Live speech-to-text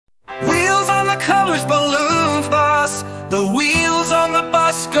colors balloon bus. The wheels on the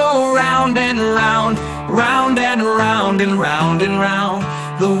bus go round and round, round and round and round and round.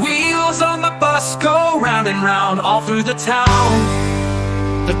 The wheels on the bus go round and round all through the town.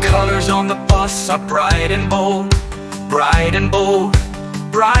 The colors on the bus are bright and bold, bright and bold,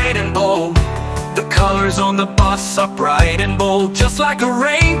 bright and bold. The colors on the bus are bright and bold, just like a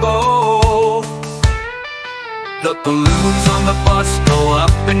rainbow. The balloons on the bus go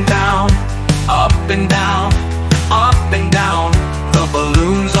up and down, up and down, up and down. The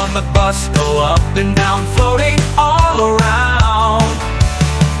balloons on the bus go up and down, floating all around.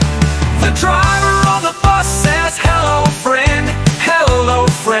 The driver on the bus says, hello friend, hello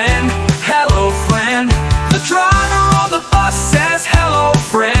friend, hello friend. The driver on the bus says, hello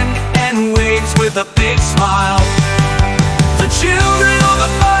friend, and waves with a big smile. The children on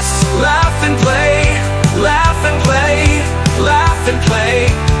the bus laugh and play, laugh and play, laugh and play.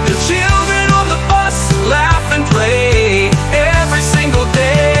 The children on the bus laugh and play every single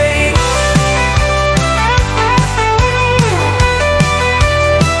day.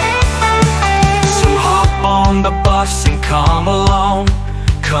 So hop on the bus and come along,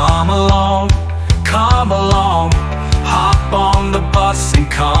 come along, come along. Hop on the bus and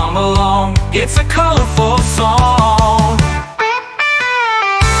come along, it's a colorful song.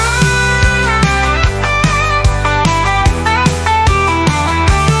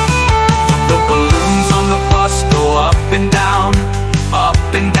 The balloons on the bus go up and down, up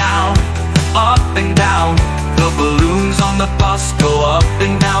and down, up and down. The balloons on the bus go up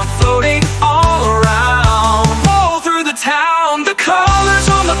and down, floating all around. All through the town, the colors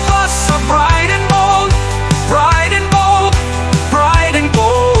on the bus are bright and bold, bright and bold, bright and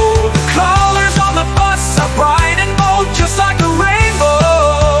bold. The colors on the bus are bright and bold, just like a rainbow.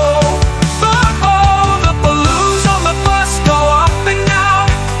 Oh, the balloons on the bus go up and down,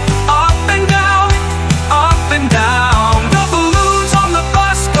 up and down, up and down. The balloons on the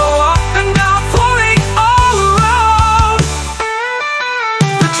bus go up and down, floating all around.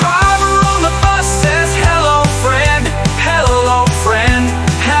 The driver on the bus says, hello friend, hello friend,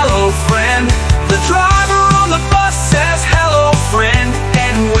 hello friend. The driver on the bus says, hello friend,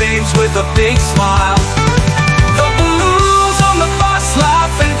 and waves with a big smile. The balloons on the bus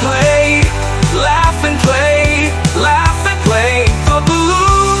laugh and play, laugh and play, laugh and play. The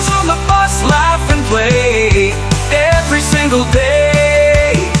balloons on the bus laugh and play every single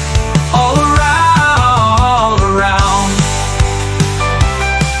day, all around, all around.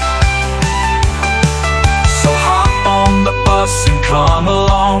 So hop on the bus and come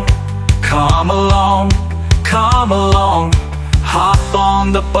along, come along, come along. Hop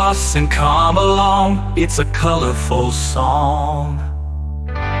on the bus and come along, it's a colorful song.